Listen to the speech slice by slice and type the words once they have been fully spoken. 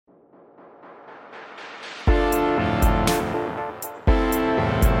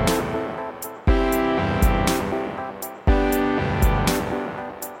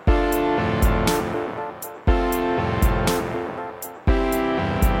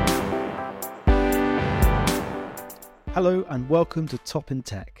Hello and welcome to Top in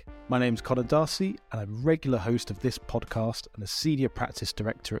Tech. My name's Connor Darcy and I'm a regular host of this podcast and a Senior Practice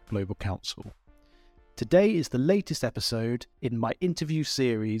Director at Global Counsel. Today is the latest episode in my interview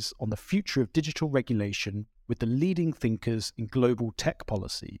series on the future of digital regulation with the leading thinkers in global tech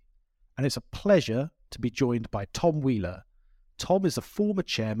policy. And it's a pleasure to be joined by Tom Wheeler. Tom is a former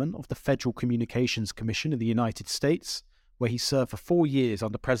chairman of the Federal Communications Commission in the United States, where he served for 4 years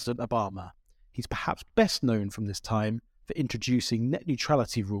under President Obama. He's perhaps best known from this time for introducing net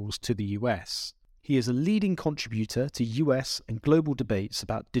neutrality rules to the US. He is a leading contributor to US and global debates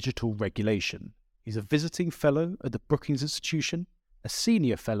about digital regulation. He's a visiting fellow at the Brookings Institution, a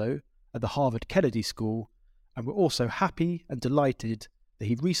senior fellow at the Harvard Kennedy School, and we're also happy and delighted that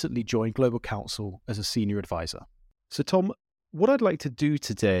he recently joined Global Counsel as a senior advisor. So Tom, what I'd like to do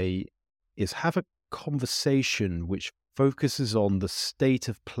today is have a conversation which focuses on the state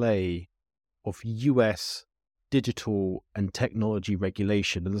of play of US digital and technology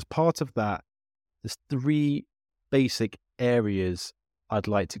regulation. And as part of that, there's 3 basic areas I'd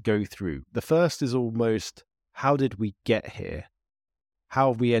like to go through. The first is almost, how did we get here?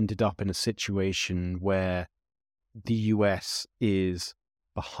 How have we ended up in a situation where the US is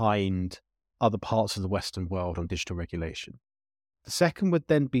behind other parts of the Western world on digital regulation? The second would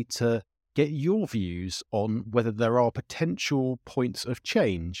then be to get your views on whether there are potential points of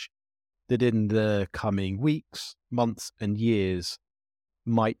change that in the coming weeks, months, and years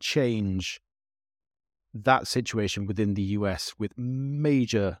might change that situation within the US with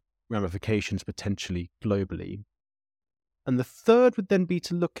major ramifications potentially globally. And the third would then be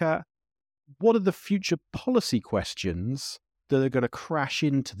to look at what are the future policy questions that are going to crash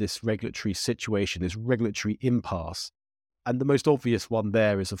into this regulatory situation, this regulatory impasse. And the most obvious one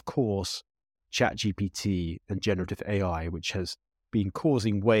there is, of course, ChatGPT and generative AI, which has been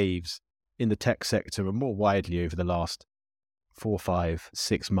causing waves in the tech sector and more widely over the last 4, 5,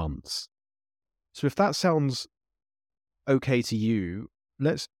 6 months. So if that sounds okay to you,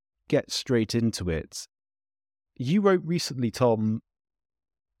 let's get straight into it. You wrote recently, Tom,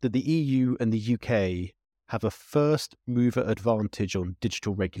 that the EU and the UK have a first mover advantage on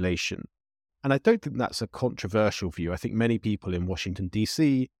digital regulation. And I don't think that's a controversial view. I think many people in Washington,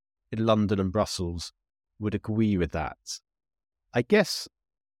 DC, in London and Brussels would agree with that. I guess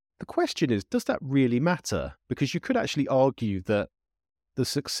the question is, does that really matter? Because you could actually argue that the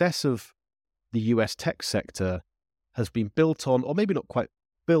success of the US tech sector has been built on, or maybe not quite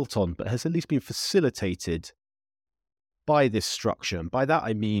built on, but has at least been facilitated by this structure. And by that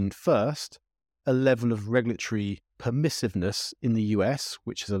I mean, first, a level of regulatory permissiveness in the US,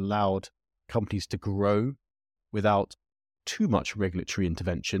 which has allowed companies to grow without too much regulatory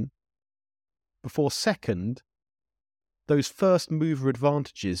intervention. Before second, those first mover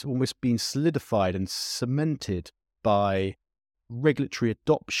advantages almost being solidified and cemented by regulatory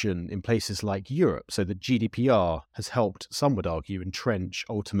adoption in places like Europe. So the GDPR has helped, some would argue, entrench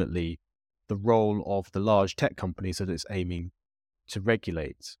ultimately the role of the large tech companies that it's aiming to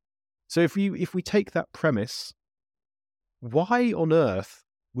regulate. So if we take that premise, why on earth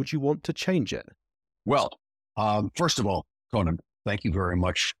would you want to change it? Well, first of all, Conan, thank you very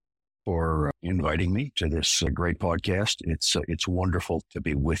much for inviting me to this great podcast. It's wonderful to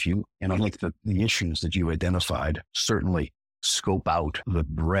be with you. And I think that the issues that you identified certainly scope out the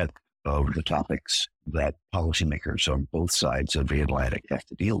breadth of the topics that policymakers on both sides of the Atlantic have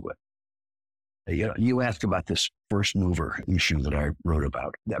to deal with. You asked about this first mover issue that I wrote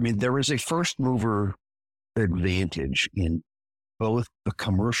about. I mean, there is a first mover advantage in both the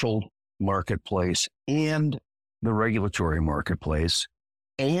commercial marketplace and the regulatory marketplace,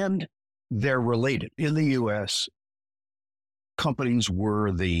 and they're related. In the US, companies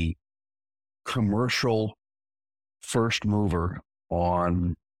were the commercial first mover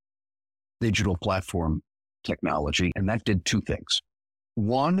on digital platform technology, and that did 2 things.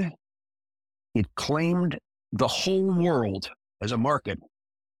 One, it claimed the whole world as a market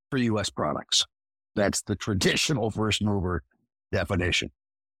for US products. That's the traditional first mover definition.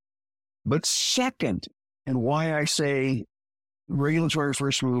 But second, and why I say regulatory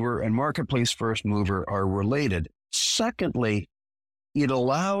first mover and marketplace first mover are related. Secondly, it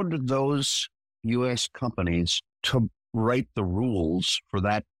allowed those U.S. companies to write the rules for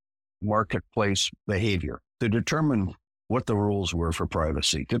that marketplace behavior, to determine what the rules were for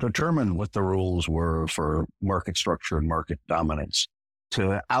privacy, to determine what the rules were for market structure and market dominance,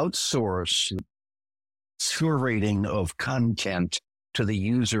 to outsource curating of content to the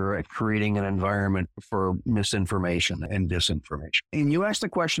user at creating an environment for misinformation and disinformation. And you asked the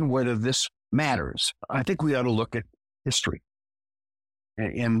question whether this matters. I think we ought to look at history.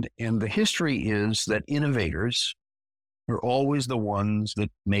 And the history is that innovators are always the ones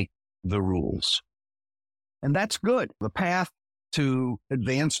that make the rules. And that's good. The path to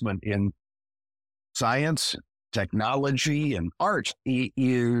advancement in science, technology, and art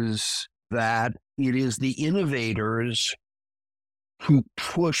is that it is the innovators who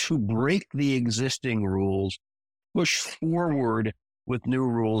break the existing rules, push forward with new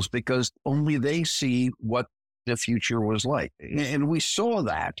rules, because only they see what the future was like. And we saw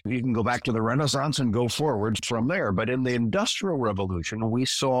that. You can go back to the Renaissance and go forward from there. But in the Industrial Revolution, we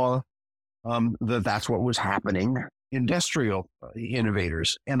saw that's what was happening, industrial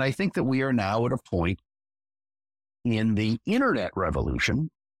innovators. And I think that we are now at a point in the Internet revolution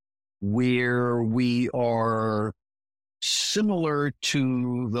where we are similar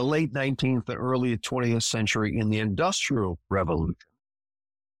to the late 19th and early 20th century in the Industrial Revolution,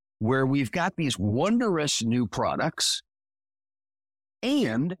 where we've got these wondrous new products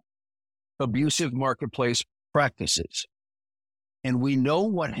and abusive marketplace practices. And we know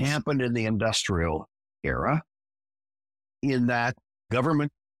what happened in the industrial era, in that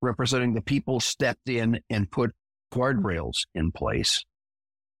government representing the people stepped in and put guardrails in place.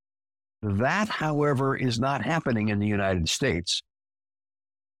 That, however, is not happening in the United States,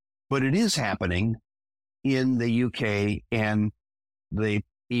 but it is happening in the UK and the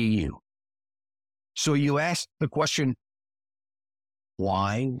EU. So you ask the question,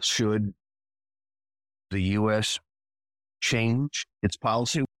 why should the U.S. change its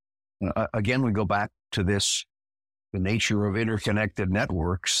policy? Again, we go back to the nature of interconnected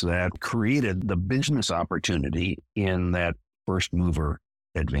networks that created the business opportunity in that first mover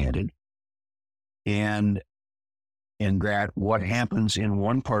advantage. And that what happens in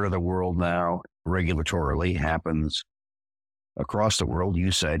one part of the world now regulatorily happens across the world.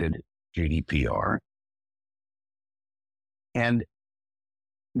 You cited GDPR. And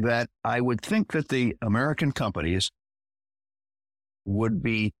that I would think that the American companies would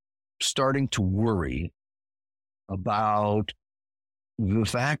be starting to worry about the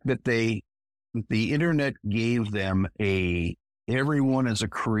fact that the internet gave them everyone is a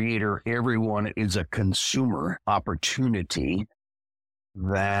creator, everyone is a consumer opportunity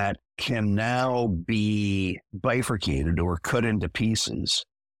that can now be bifurcated or cut into pieces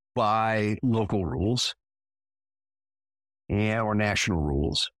by local rules or national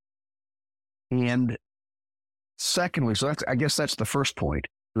rules. And secondly, so I guess that's the first point,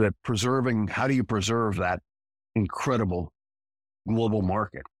 that how do you preserve that incredible global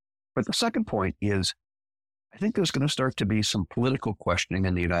market? But the second point is, I think there's going to start to be some political questioning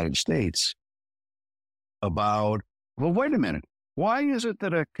in the United States about, well, wait a minute. Why is it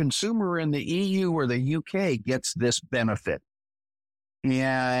that a consumer in the EU or the UK gets this benefit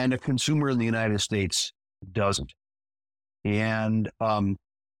and a consumer in the United States doesn't? And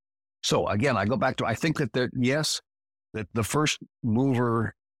so again, I go back to, I think that that the first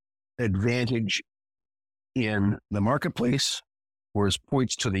mover advantage in the marketplace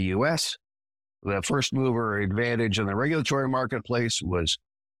points to the U.S. The first mover advantage in the regulatory marketplace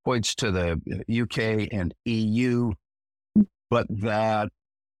points to the UK and EU, but that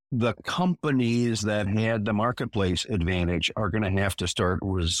the companies that had the marketplace advantage are going to have to start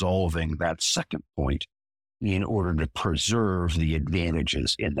resolving that second point in order to preserve the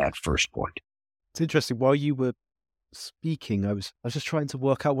advantages in that first point. It's interesting. While you were speaking, I was just trying to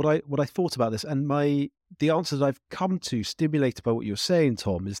work out what I thought about this, and the answer that I've come to, stimulated by what you're saying,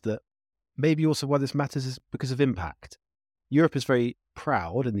 Tom, is that maybe also why this matters is because of impact. Europe is very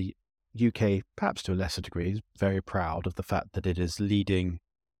proud, and the UK, perhaps to a lesser degree, is very proud of the fact that it is leading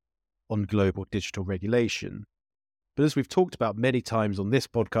on global digital regulation. But as we've talked about many times on this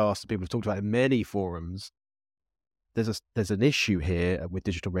podcast, people have talked about in many forums, there's an issue here with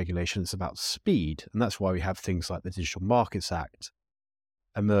digital regulation. It's about speed, and that's why we have things like the Digital Markets Act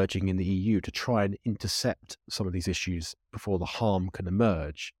emerging in the EU to try and intercept some of these issues before the harm can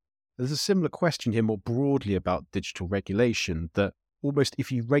emerge. There's a similar question here more broadly about digital regulation, that almost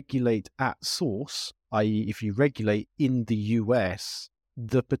if you regulate at source, i.e. if you regulate in the US,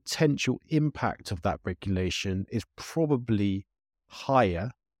 the potential impact of that regulation is probably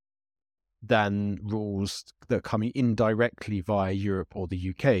higher than rules that are coming indirectly via Europe or the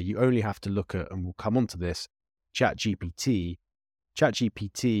UK. You only have to look at, and we'll come on to this, ChatGPT.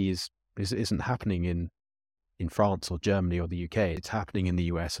 ChatGPT isn't happening in France or Germany or the UK. It's happening in the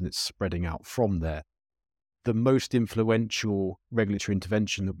US, and it's spreading out from there. The most influential regulatory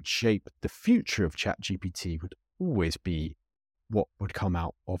intervention that would shape the future of ChatGPT would always be what would come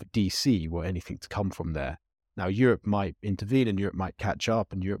out of DC, or anything to come from there. Now, Europe might intervene, and Europe might catch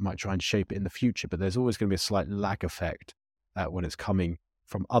up, and Europe might try and shape it in the future, but there's always going to be a slight lag effect when it's coming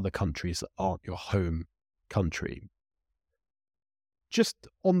from other countries that aren't your home country. Just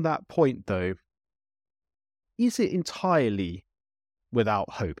on that point, though, is it entirely without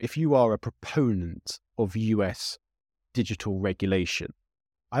hope if you are a proponent of US digital regulation?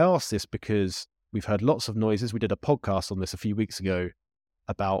 I ask this because we've heard lots of noises. We did a podcast on this a few weeks ago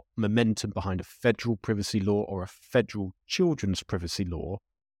about momentum behind a federal privacy law or a federal children's privacy law.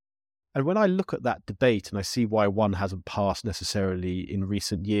 And when I look at that debate and I see why one hasn't passed necessarily in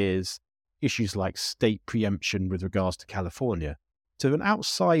recent years, issues like state preemption with regards to California, to an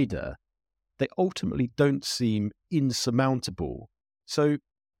outsider, they ultimately don't seem insurmountable. So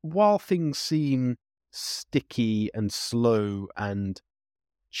while things seem sticky and slow and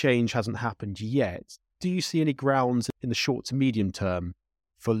change hasn't happened yet, do you see any grounds in the short to medium term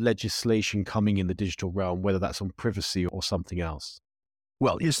for legislation coming in the digital realm, whether that's on privacy or something else?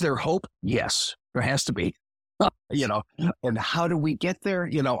 Well, is there hope? Yes, there has to be. And how do we get there?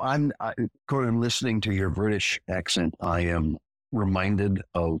 I'm listening to your British accent. I am reminded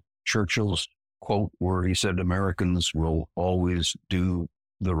of Churchill's quote where he said, Americans will always do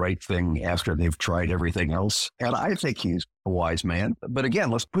the right thing after they've tried everything else. And I think he's a wise man. But again,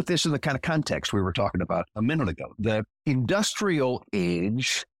 let's put this in the kind of context we were talking about a minute ago. The industrial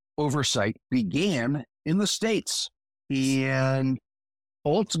age oversight began in the States. And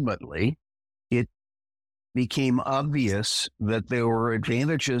ultimately, it became obvious that there were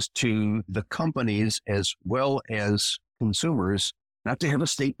advantages to the companies as well as consumers, not to have a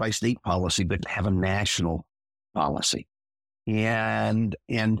state-by-state policy, but to have a national policy. And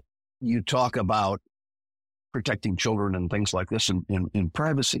you talk about protecting children and things like this in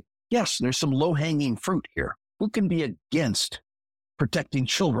privacy. Yes, there's some low-hanging fruit here. Who can be against protecting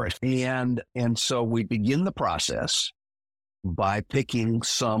children? And so we begin the process by picking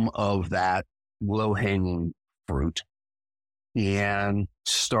some of that low-hanging fruit and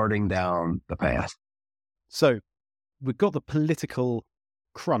starting down the path. So we've got the political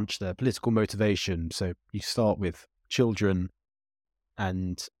crunch there, political motivation. So you start with children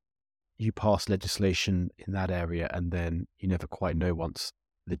and you pass legislation in that area, and then you never quite know once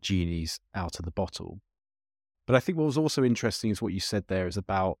the genie's out of the bottle. But I think what was also interesting is what you said there is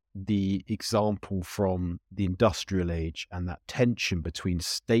about the example from the industrial age and that tension between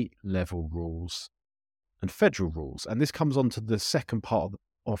state level rules and federal rules. And this comes on to the second part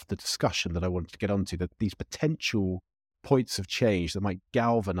of the discussion that I wanted to get onto, that these potential points of change that might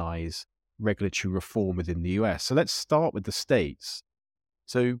galvanize regulatory reform within the US. So let's start with the states.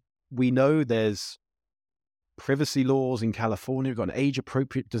 So we know there's privacy laws in California. We've got an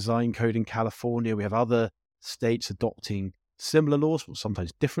age-appropriate design code in California. We have other states adopting similar laws,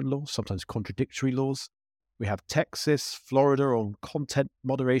 sometimes different laws, sometimes contradictory laws. We have Texas, Florida on content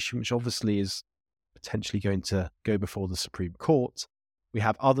moderation, which obviously is potentially going to go before the Supreme Court. We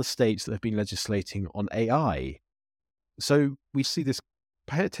have other states that have been legislating on AI. So we see this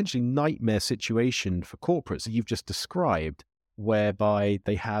potentially nightmare situation for corporates that you've just described, whereby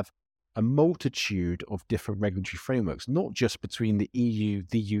they have a multitude of different regulatory frameworks, not just between the EU,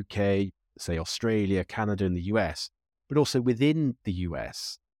 the UK, say Australia, Canada, and the US, but also within the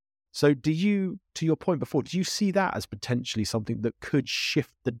US. So do you, to your point before, do you see that as potentially something that could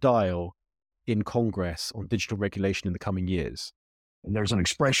shift the dial in Congress on digital regulation in the coming years? And there's an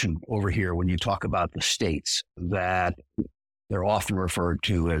expression over here when you talk about the states that they're often referred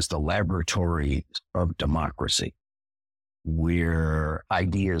to as the laboratory of democracy, where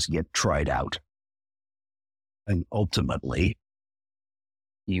ideas get tried out. And ultimately,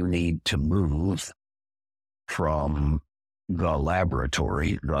 you need to move from the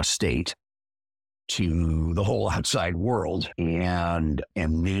laboratory, the state, to the whole outside world and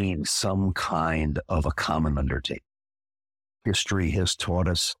need some kind of a common undertaking. History has taught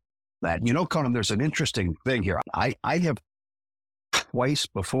us that. Conan, there's an interesting thing here. I have twice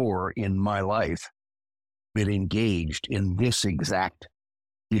before in my life been engaged in this exact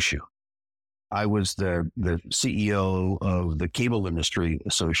issue. I was the CEO of the Cable Industry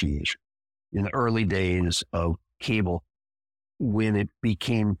Association in the early days of cable, when it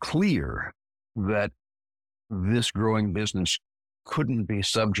became clear that this growing business couldn't be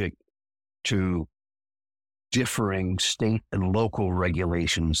subject to differing state and local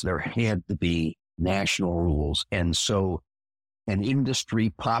regulations. There had to be national rules. And so an industry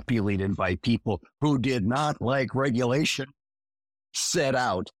populated by people who did not like regulation set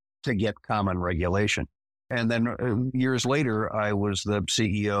out to get common regulation. And then years later, I was the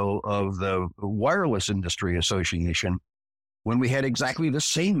CEO of the Wireless Industry Association when we had exactly the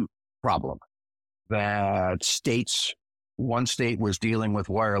same problem, that one state was dealing with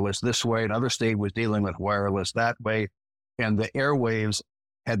wireless this way, another state was dealing with wireless that way, and the airwaves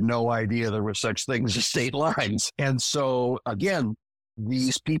had no idea there were such things as state lines. And so, again,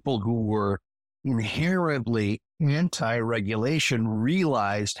 these people who were inherently anti-regulation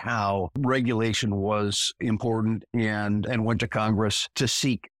realized how regulation was important and went to Congress to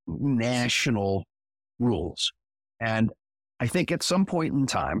seek national rules. And I think at some point in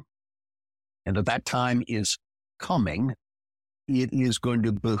time, and that time is coming, it is going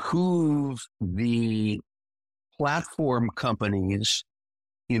to behoove the platform companies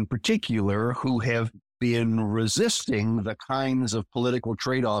in particular who have been resisting the kinds of political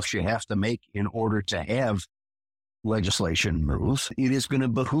trade-offs you have to make in order to have legislation move. It is going to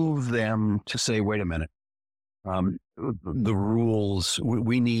behoove them to say, wait a minute, the rules,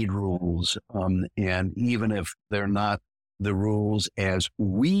 we need rules. And even if they're not the rules as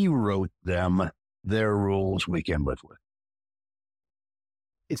we wrote them, they're rules we can live with.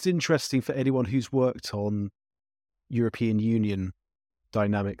 It's interesting for anyone who's worked on European Union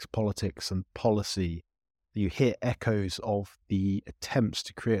dynamics, politics and policy. You hear echoes of the attempts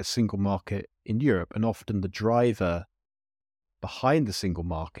to create a single market in Europe, and often the driver behind the single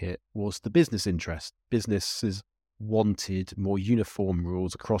market was the business interest. Businesses wanted more uniform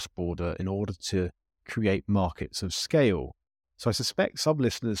rules across border in order to create markets of scale. So I suspect some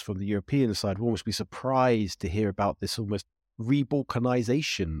listeners from the European side will almost be surprised to hear about this almost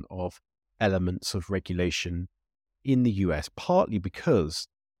re-balkanization of elements of regulation in the US, partly because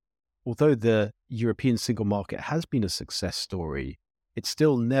although the European single market has been a success story, it's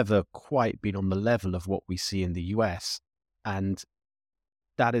still never quite been on the level of what we see in the US. And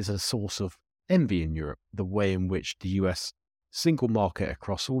that is a source of envy in Europe, the way in which the US single market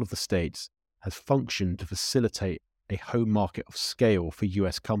across all of the states has functioned to facilitate a home market of scale for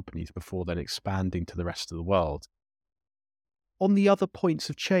US companies before then expanding to the rest of the world. On the other points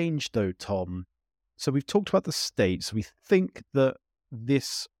of change, though, Tom, so we've talked about the states. We think that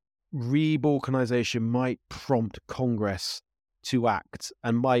this re-balkanization might prompt Congress to act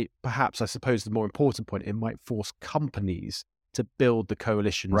and might, perhaps, I suppose the more important point, it might force companies to build the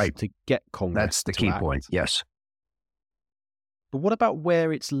coalitions to get Congress. That's the key point, yes. But what about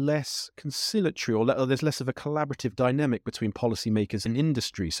where it's less conciliatory or there's less of a collaborative dynamic between policymakers and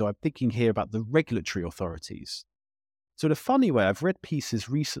industry? So I'm thinking here about the regulatory authorities. So in a funny way, I've read pieces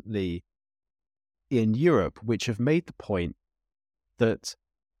recently in Europe which have made the point that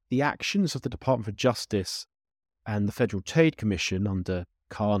the actions of the Department of Justice and the Federal Trade Commission under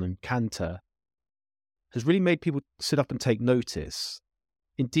Khan and Kanter has really made people sit up and take notice.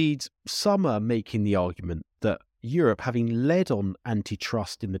 Indeed, some are making the argument that Europe, having led on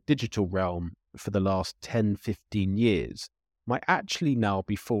antitrust in the digital realm for the last 10, 15 years, might actually now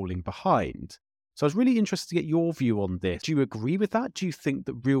be falling behind. So I was really interested to get your view on this. Do you agree with that? Do you think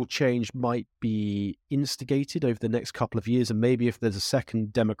that real change might be instigated over the next couple of years? And maybe if there's a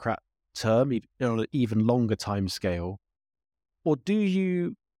second Democrat term, on an even longer time scale? Or do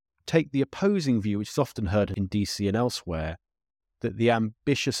you take the opposing view, which is often heard in DC and elsewhere, that the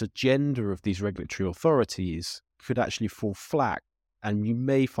ambitious agenda of these regulatory authorities could actually fall flat, and you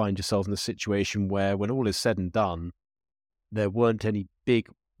may find yourself in a situation where, when all is said and done, there weren't any big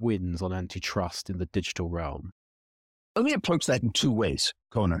wins on antitrust in the digital realm? Let me approach that in two ways,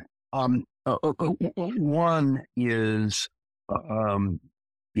 Conan. One is,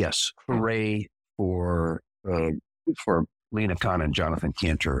 yes, hooray for Lena Khan and Jonathan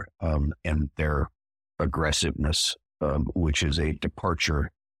Kanter and their aggressiveness, which is a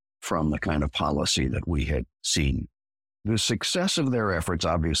departure from the kind of policy that we had seen. The success of their efforts,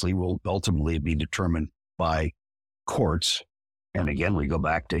 obviously, will ultimately be determined by courts. And again, we go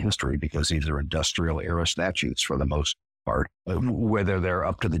back to history because these are industrial era statutes for the most part, whether they're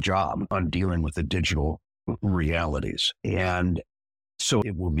up to the job on dealing with the digital realities. And so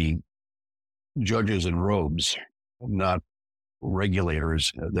it will be judges in robes, not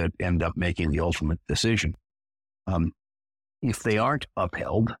regulators, that end up making the ultimate decision. If they aren't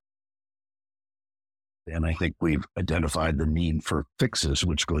upheld, then I think we've identified the need for fixes,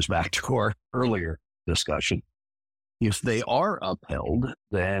 which goes back to our earlier discussion. If they are upheld,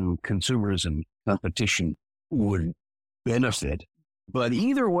 then consumers and competition would benefit. But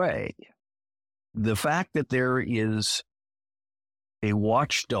either way, the fact that there is a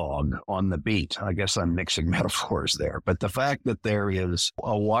watchdog on the beat, I guess I'm mixing metaphors there, but the fact that there is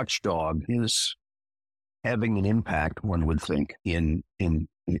a watchdog is having an impact, one would think, in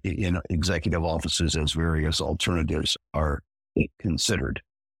executive offices as various alternatives are considered.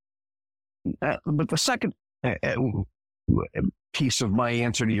 But the second piece of my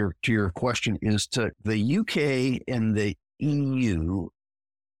answer to your question is to the UK and the EU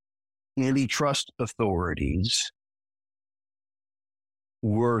antitrust authorities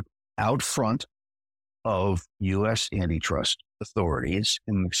were out front of US antitrust authorities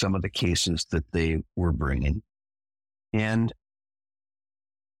in some of the cases that they were bringing. And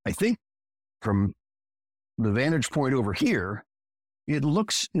I think from the vantage point over here, it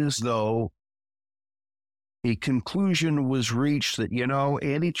looks as though a conclusion was reached that,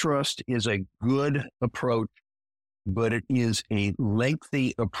 antitrust is a good approach, but it is a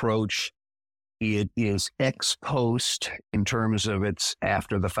lengthy approach. It is ex post in terms of it's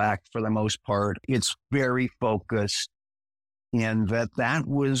after the fact for the most part. It's very focused. And that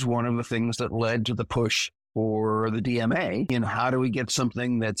was one of the things that led to the push for the DMA in how do we get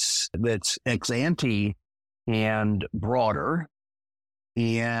something that's ex ante and broader.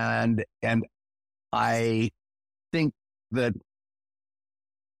 And I think that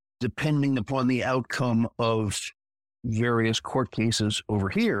depending upon the outcome of various court cases over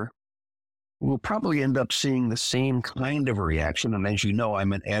here, we'll probably end up seeing the same kind of a reaction. And as you know,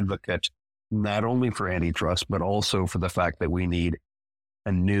 I'm an advocate not only for antitrust, but also for the fact that we need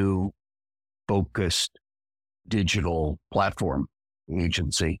a new focused digital platform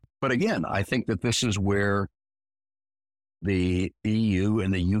agency. But again, I think that this is where the EU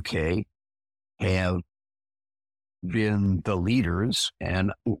and the UK have been the leaders,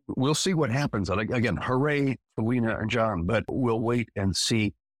 and we'll see what happens. Again, hooray, Felina and John, but we'll wait and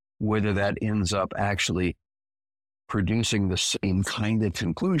see whether that ends up actually producing the same kind of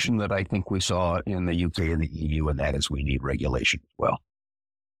conclusion that I think we saw in the UK and the EU, and that is we need regulation as well.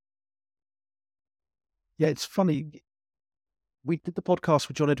 Yeah, it's funny. We did the podcast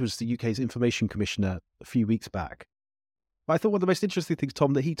with John Edwards, the UK's Information Commissioner, a few weeks back. But I thought one of the most interesting things,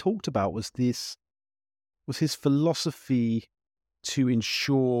 Tom, that he talked about was his philosophy to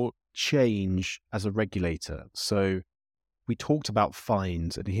ensure change as a regulator. So we talked about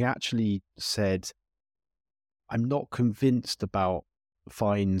fines, and he actually said, I'm not convinced about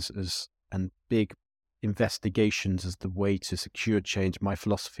fines and big investigations as the way to secure change. My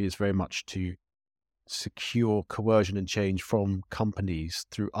philosophy is very much to secure coercion and change from companies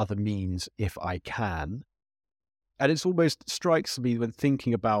through other means if I can. And it almost strikes me when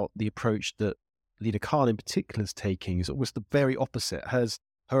thinking about the approach that Lina Khan in particular is taking is almost the very opposite.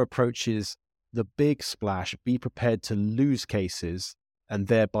 Her approach is the big splash, be prepared to lose cases and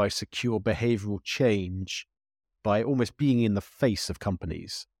thereby secure behavioral change by almost being in the face of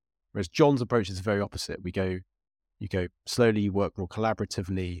companies. Whereas John's approach is the very opposite. You go slowly, you work more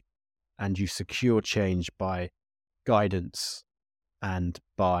collaboratively, and you secure change by guidance and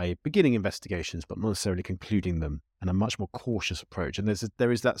by beginning investigations, but not necessarily concluding them, and a much more cautious approach. And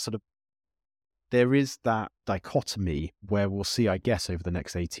there is that dichotomy where we'll see, I guess, over the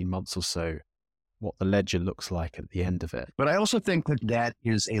next 18 months or so, what the ledger looks like at the end of it. But I also think that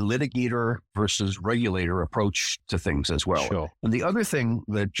is a litigator versus regulator approach to things as well. Sure. And the other thing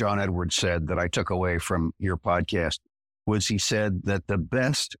that John Edwards said that I took away from your podcast was he said that the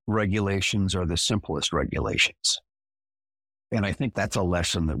best regulations are the simplest regulations. And I think that's a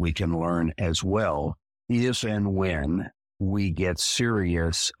lesson that we can learn as well, if and when we get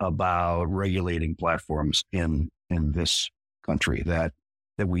serious about regulating platforms in this country, that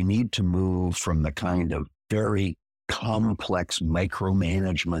we need to move from the kind of very complex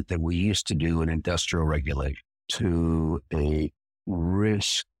micromanagement that we used to do in industrial regulation to a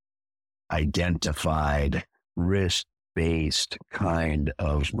risk-identified, risk-based kind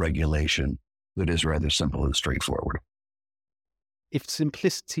of regulation that is rather simple and straightforward. If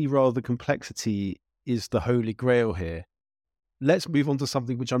simplicity rather than complexity is the holy grail here, let's move on to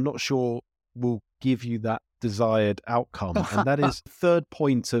something which I'm not sure will give you that desired outcome. And that is the third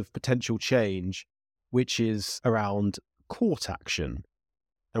point of potential change, which is around court action.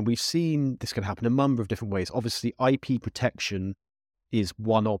 And we've seen this can happen in a number of different ways. Obviously, IP protection is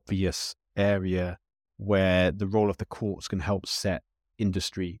one obvious area where the role of the courts can help set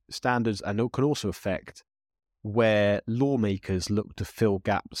industry standards, and it can also affect where lawmakers look to fill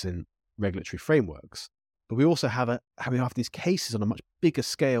gaps in regulatory frameworks. But we also have these cases on a much bigger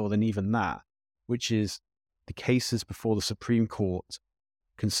scale than even that, which is the cases before the Supreme Court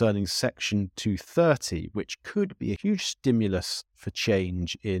concerning Section 230, which could be a huge stimulus for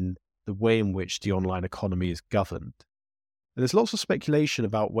change in the way in which the online economy is governed. And there's lots of speculation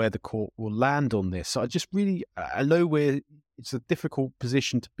about where the court will land on this. So I know it's a difficult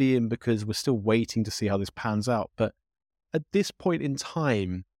position to be in because we're still waiting to see how this pans out. But at this point in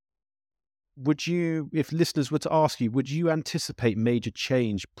time, would you, if listeners were to ask you, would you anticipate major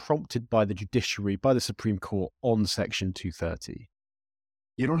change prompted by the judiciary, by the Supreme Court on Section 230?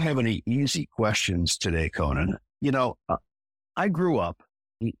 You don't have any easy questions today, Conan. I grew up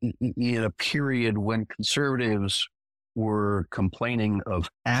in a period when conservatives were complaining of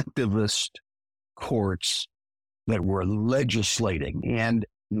activist courts that we're legislating. And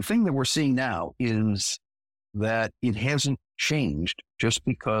the thing that we're seeing now is that it hasn't changed just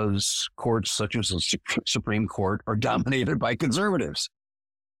because courts such as the Supreme Court are dominated by conservatives.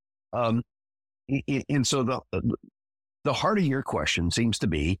 And so the heart of your question seems to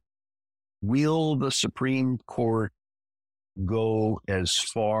be, will the Supreme Court go as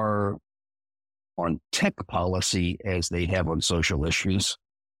far on tech policy as they have on social issues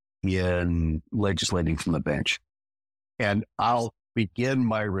in legislating from the bench? And I'll begin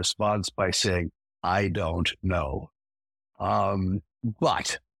my response by saying, I don't know.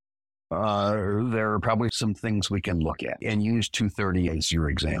 But there are probably some things we can look at and use 230 as your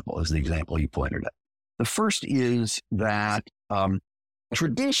example, as the example you pointed at. The first is that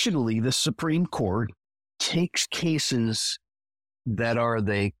traditionally the Supreme Court takes cases that are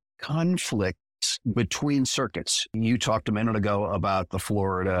the conflicts between circuits. You talked a minute ago about the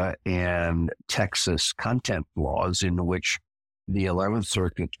Florida and Texas content laws in which the 11th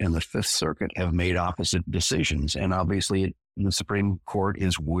Circuit and the 5th Circuit have made opposite decisions. And obviously the Supreme Court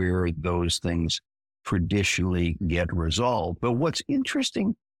is where those things traditionally get resolved. But what's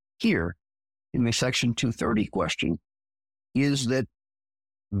interesting here in the Section 230 question is that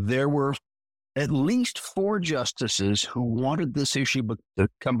there were at least 4 justices who wanted this issue to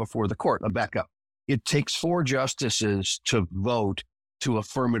come before the court. I'll back up. It takes 4 justices to vote to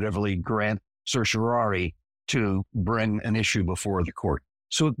affirmatively grant certiorari to bring an issue before the court.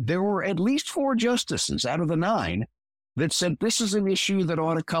 So there were at least 4 justices out of the 9 that said this is an issue that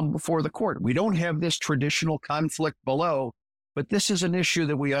ought to come before the court. We don't have this traditional conflict below, but this is an issue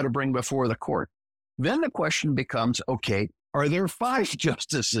that we ought to bring before the court. Then the question becomes, okay, are there 5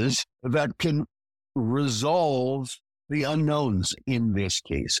 justices that can resolve the unknowns in this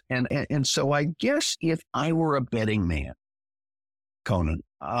case? And so I guess if I were a betting man, Conan,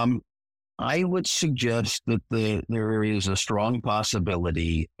 I would suggest that there is a strong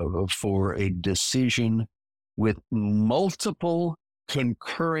possibility for a decision with multiple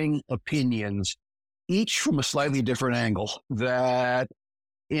concurring opinions, each from a slightly different angle, that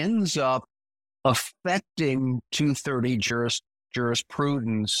ends up affecting 230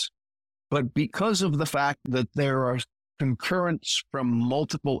 jurisprudence. But because of the fact that there are concurrence from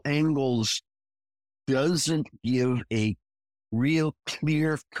multiple angles, doesn't give a real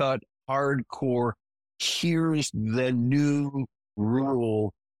clear-cut, hardcore, here's the new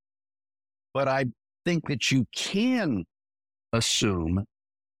rule. But I think that you can assume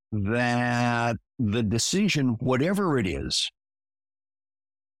that the decision, whatever it is,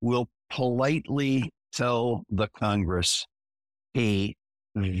 will politely tell the Congress, hey,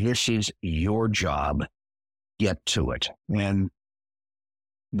 this is your job, get to it. And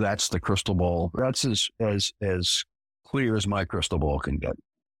that's the crystal ball. That's as clear as my crystal ball can get.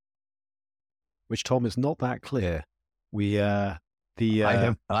 Which, Tom, is not that clear. I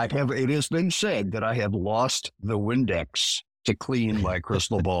have. It has been said that I have lost the Windex to clean my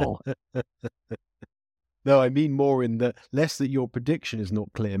crystal ball. No, I mean more in the less that your prediction is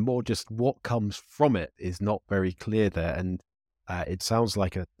not clear, more just what comes from it is not very clear there. And it sounds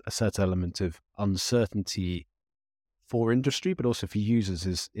like a certain element of uncertainty for industry, but also for users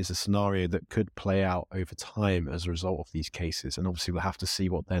is a scenario that could play out over time as a result of these cases. And obviously we'll have to see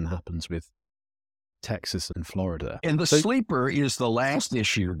what then happens with Texas and Florida. And the sleeper is the last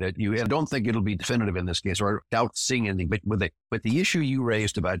issue that you have. I don't think it'll be definitive in this case, or I doubt seeing anything, but the issue you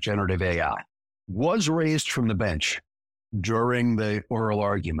raised about generative AI was raised from the bench during the oral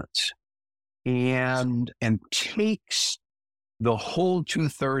arguments and takes the whole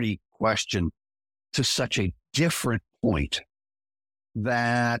 230 question to such a different point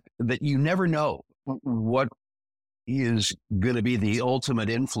that you never know what is going to be the ultimate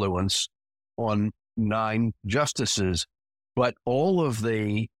influence on 9 justices, but all of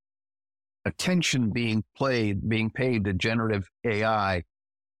the attention being paid to generative AI,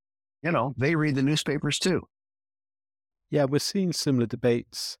 they read the newspapers too. Yeah, we're seeing similar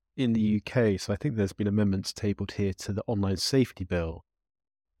debates in the UK. So I think there's been amendments tabled here to the online safety bill,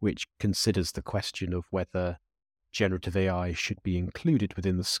 which considers the question of whether generative AI should be included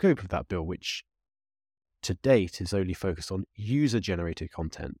within the scope of that bill, which to date is only focused on user-generated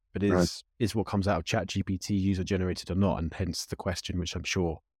content, but is what comes out of ChatGPT user-generated or not, and hence the question which I'm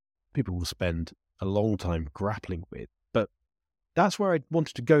sure people will spend a long time grappling with. But that's where I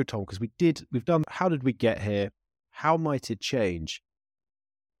wanted to go, Tom, because we've done how did we get here? How might it change?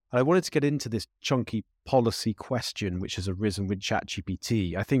 And I wanted to get into this chunky policy question which has arisen with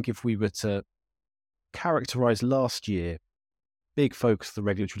ChatGPT. I think if we were to characterize last year, big focus of the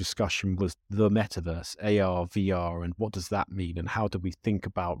regulatory discussion was the metaverse, AR, VR, and what does that mean, and how do we think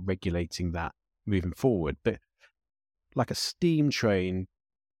about regulating that moving forward? But like a steam train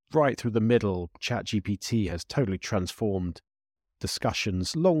right through the middle, ChatGPT has totally transformed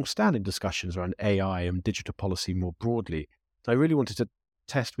discussions, long-standing discussions around AI and digital policy more broadly. I really wanted to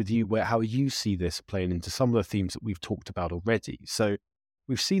test with you how you see this playing into some of the themes that we've talked about already. So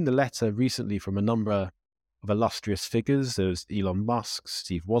we've seen the letter recently from a number of illustrious figures. There's Elon Musk,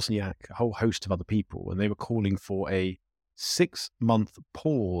 Steve Wozniak, a whole host of other people, and they were calling for a 6-month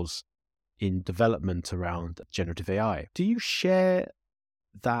pause in development around generative AI. Do you share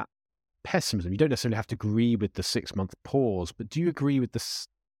that pessimism? You don't necessarily have to agree with the 6-month pause, but do you agree with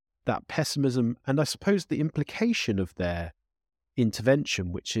that pessimism and I suppose the implication of their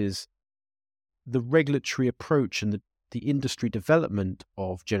intervention, which is the regulatory approach and the industry development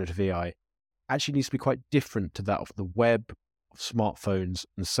of generative AI actually needs to be quite different to that of the web, of smartphones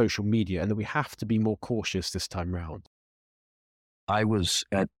and social media, and that we have to be more cautious this time round? I was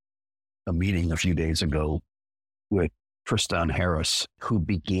at a meeting a few days ago with Tristan Harris, who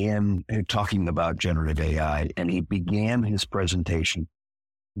began talking about generative AI, and he began his presentation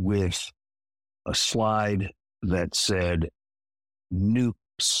with a slide that said,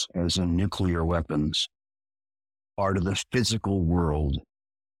 nukes, as in nuclear weapons, are to the physical world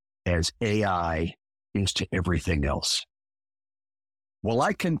as AI is to everything else. Well,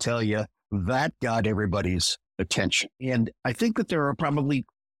 I can tell you that got everybody's attention. And I think that there are probably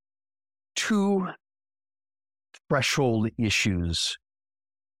two threshold issues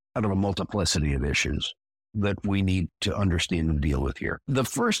out of a multiplicity of issues that we need to understand and deal with here. The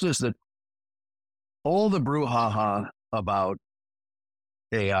first is that all the brouhaha about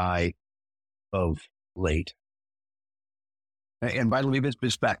AI of late, and by the way,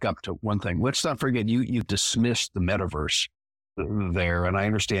 let's back up to one thing. Let's not forget, you dismissed the metaverse there, and I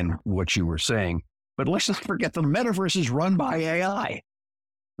understand what you were saying, but let's not forget the metaverse is run by AI.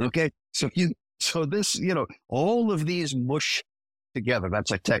 Okay, so this, all of these mush together.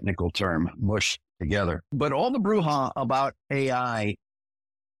 That's a technical term, mush together. But all the brouhaha about AI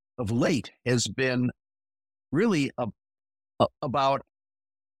of late has been really about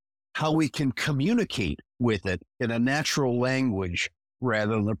how we can communicate with it in a natural language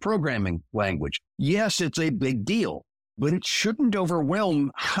rather than a programming language. Yes, it's a big deal, but it shouldn't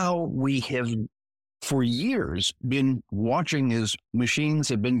overwhelm how we have for years been watching as machines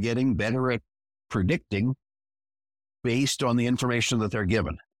have been getting better at predicting based on the information that they're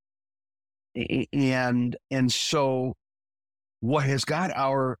given. And so what has got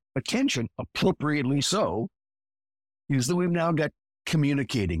our attention, appropriately so, is that we've now got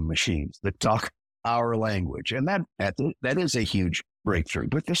communicating machines that talk our language. And that is a huge breakthrough.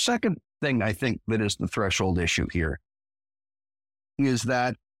 But the second thing I think that is the threshold issue here is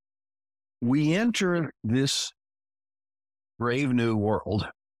that we enter this brave new world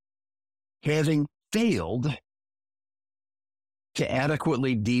having failed to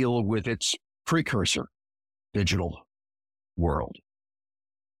adequately deal with its precursor, digital world.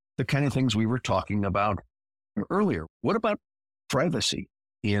 The kind of things we were talking about earlier. What about privacy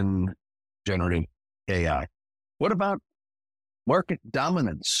in generative AI? What about market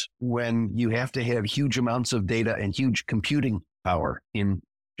dominance when you have to have huge amounts of data and huge computing power in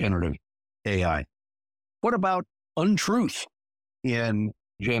generative AI? What about untruth in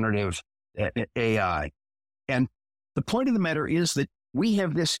generative AI? And the point of the matter is that we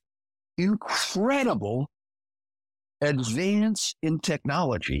have this incredible advance in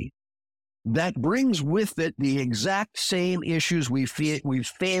technology that brings with it the exact same issues we've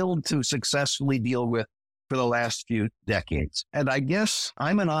failed to successfully deal with for the last few decades. And I guess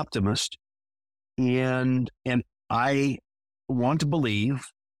I'm an optimist, and I want to believe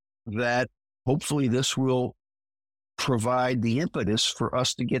that hopefully this will provide the impetus for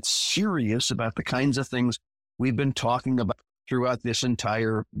us to get serious about the kinds of things we've been talking about throughout this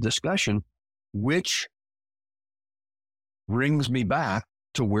entire discussion, which brings me back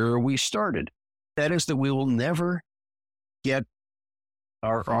to where we started. That is that we will never get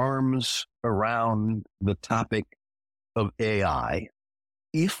our arms around the topic of AI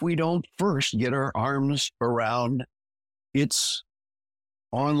if we don't first get our arms around its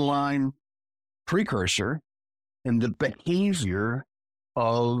online precursor and the behavior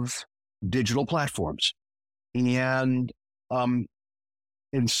of digital platforms. And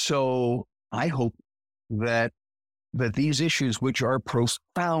so I hope that these issues, which are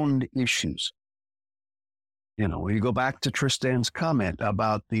profound issues, when you go back to Tristan's comment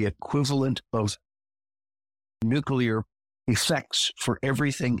about the equivalent of nuclear effects for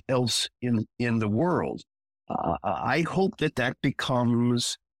everything else in the world, I hope that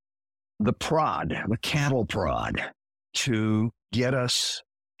becomes the cattle prod to get us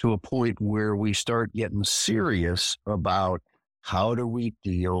to a point where we start getting serious about how do we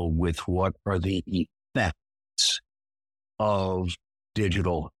deal with what are the effects of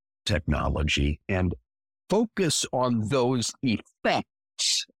digital technology and focus on those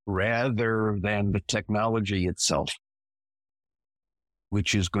effects rather than the technology itself,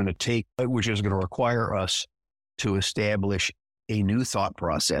 which is going to require us to establish a new thought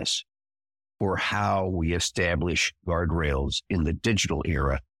process for how we establish guardrails in the digital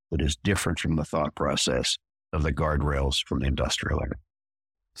era that is different from the thought process of the guardrails from the industrial era.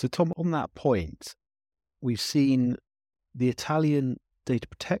 So, Tom, on that point, we've seen the Italian data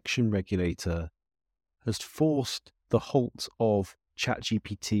protection regulator has forced the halt of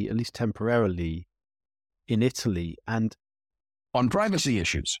ChatGPT, at least temporarily, in Italy, and on privacy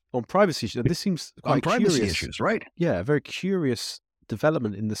issues. On privacy issues, and this seems quite on privacy curious. Issues, right? Yeah, a very curious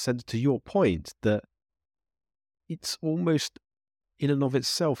development in the sense, to your point, that it's almost in and of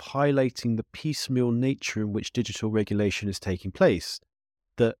itself highlighting the piecemeal nature in which digital regulation is taking place.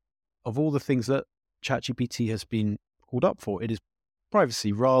 That of all the things that ChatGPT has been called up for, it is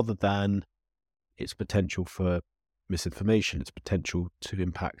privacy rather than its potential for misinformation, its potential to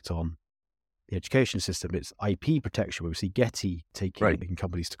impact on the education system, its IP protection, where we see Getty taking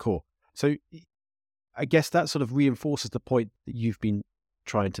companies to court. So I guess that sort of reinforces the point that you've been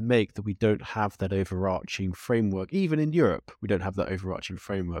trying to make, that we don't have that overarching framework. Even in Europe, we don't have that overarching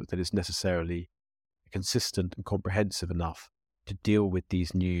framework that is necessarily consistent and comprehensive enough to deal with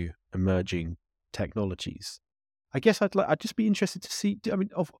these new emerging technologies. I guess I'd just be interested to see,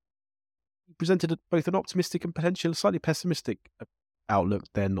 you presented both an optimistic and potentially slightly pessimistic outlook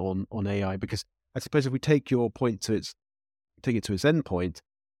then on AI, because I suppose if we take your point to its end point,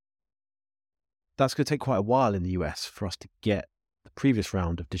 that's going to take quite a while in the US for us to get the previous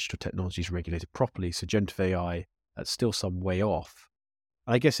round of digital technologies regulated properly. So generative AI, that's still some way off.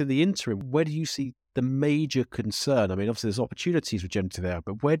 And I guess in the interim, where do you see the major concern? I mean, obviously there's opportunities with generative AI,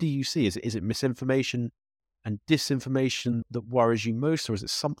 but where do you see, is it misinformation and disinformation that worries you most, or is it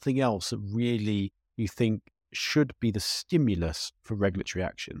something else that really you think should be the stimulus for regulatory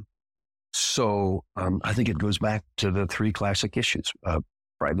action? So I think it goes back to the three classic issues: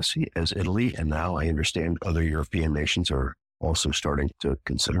 privacy, as Italy, and now I understand other European nations are also starting to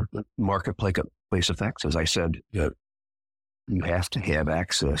consider. Marketplace effects, as I said, you have to have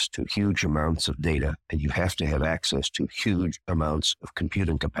access to huge amounts of data, and you have to have access to huge amounts of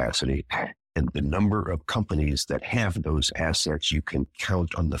computing capacity. And the number of companies that have those assets, you can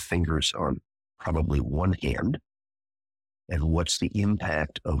count on the fingers on probably one hand. And what's the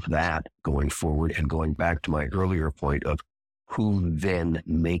impact of that going forward? And going back to my earlier point of who then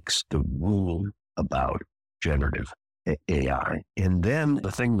makes the rule about generative AI. And then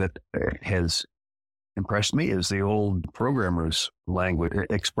the thing that has impressed me is the old programmer's language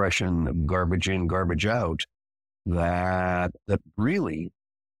expression, garbage in, garbage out, that really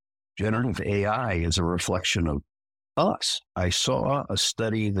generative AI is a reflection of us. I saw a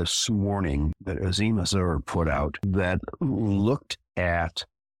study this morning that Azim Azhar put out that looked at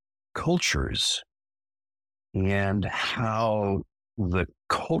cultures and how the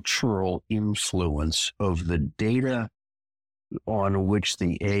cultural influence of the data on which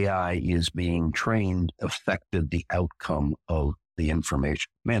the AI is being trained affected the outcome of the information.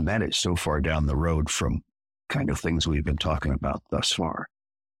 Man, that is so far down the road from kind of things we've been talking about thus far.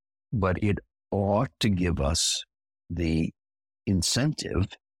 But it ought to give us the incentive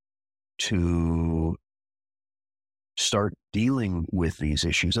to start dealing with these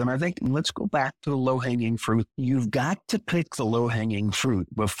issues. And I think let's go back to the low-hanging fruit. You've got to pick the low-hanging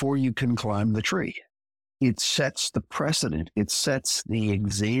fruit before you can climb the tree. It sets the precedent. It sets the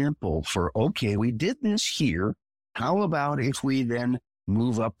example for, okay, we did this here. How about if we then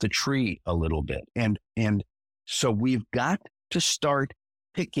move up the tree a little bit? And so we've got to start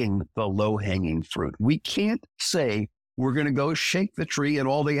picking the low-hanging fruit. We can't say we're going to go shake the tree and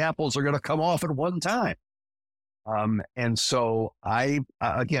all the apples are going to come off at one time. And so I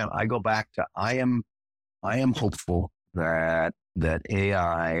go back to, I am hopeful that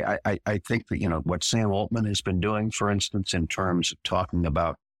AI, I think that, what Sam Altman has been doing, for instance, in terms of talking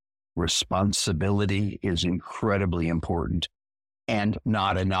about responsibility is incredibly important and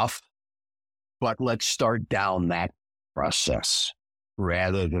not enough, but let's start down that process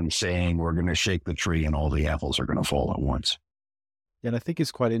rather than saying we're going to shake the tree and all the apples are going to fall at once. Yeah, and I think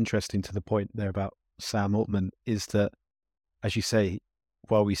it's quite interesting to the point there about Sam Altman is that, as you say,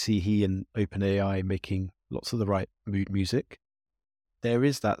 while we see he and OpenAI making lots of the right mood music, there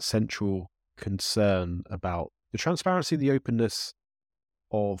is that central concern about the transparency, the openness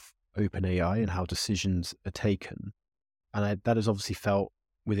of OpenAI and how decisions are taken. And that is obviously felt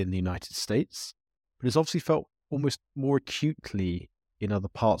within the United States, but it's obviously felt almost more acutely in other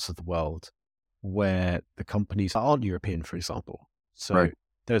parts of the world where the companies aren't European, for example. So Right.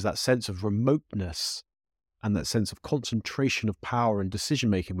 there's that sense of remoteness and that sense of concentration of power and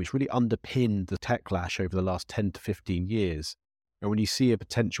decision-making, which really underpinned the techlash over the last 10 to 15 years. And when you see a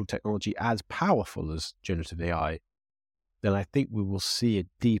potential technology as powerful as generative AI, then I think we will see a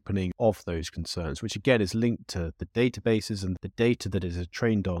deepening of those concerns, which again is linked to the databases and the data that it is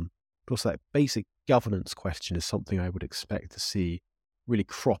trained on. But also that basic governance question is something I would expect to see really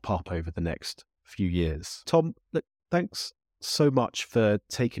crop up over the next few years. Tom, look, thanks so much for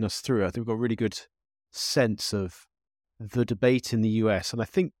taking us through. I think we've got a really good sense of the debate in the US. And I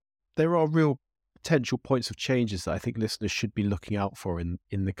think there are real potential points of changes that I think listeners should be looking out for in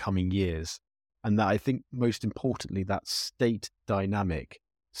the coming years. And that I think most importantly, that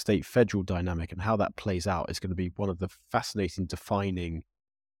state-federal dynamic and how that plays out is going to be one of the fascinating defining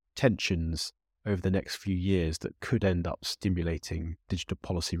tensions over the next few years that could end up stimulating digital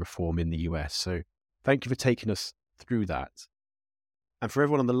policy reform in the US. So thank you for taking us through that. And for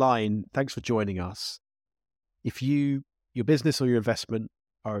everyone on the line, thanks for joining us. If your business or your investment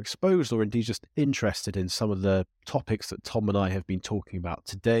are exposed or indeed just interested in some of the topics that Tom and I have been talking about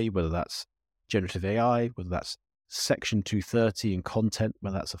today, whether that's generative AI, whether that's Section 230 in content,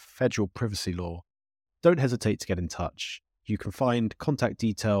 whether that's a federal privacy law, don't hesitate to get in touch. You can find contact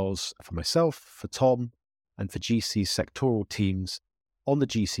details for myself, for Tom, and for GC's sectoral teams on the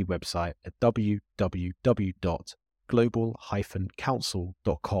GC website at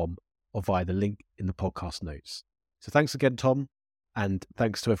www.global-counsel.com or via the link in the podcast notes. So thanks again, Tom, and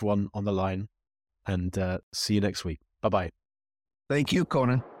thanks to everyone on the line, and see you next week. Bye-bye. Thank you,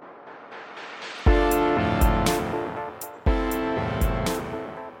 Conan.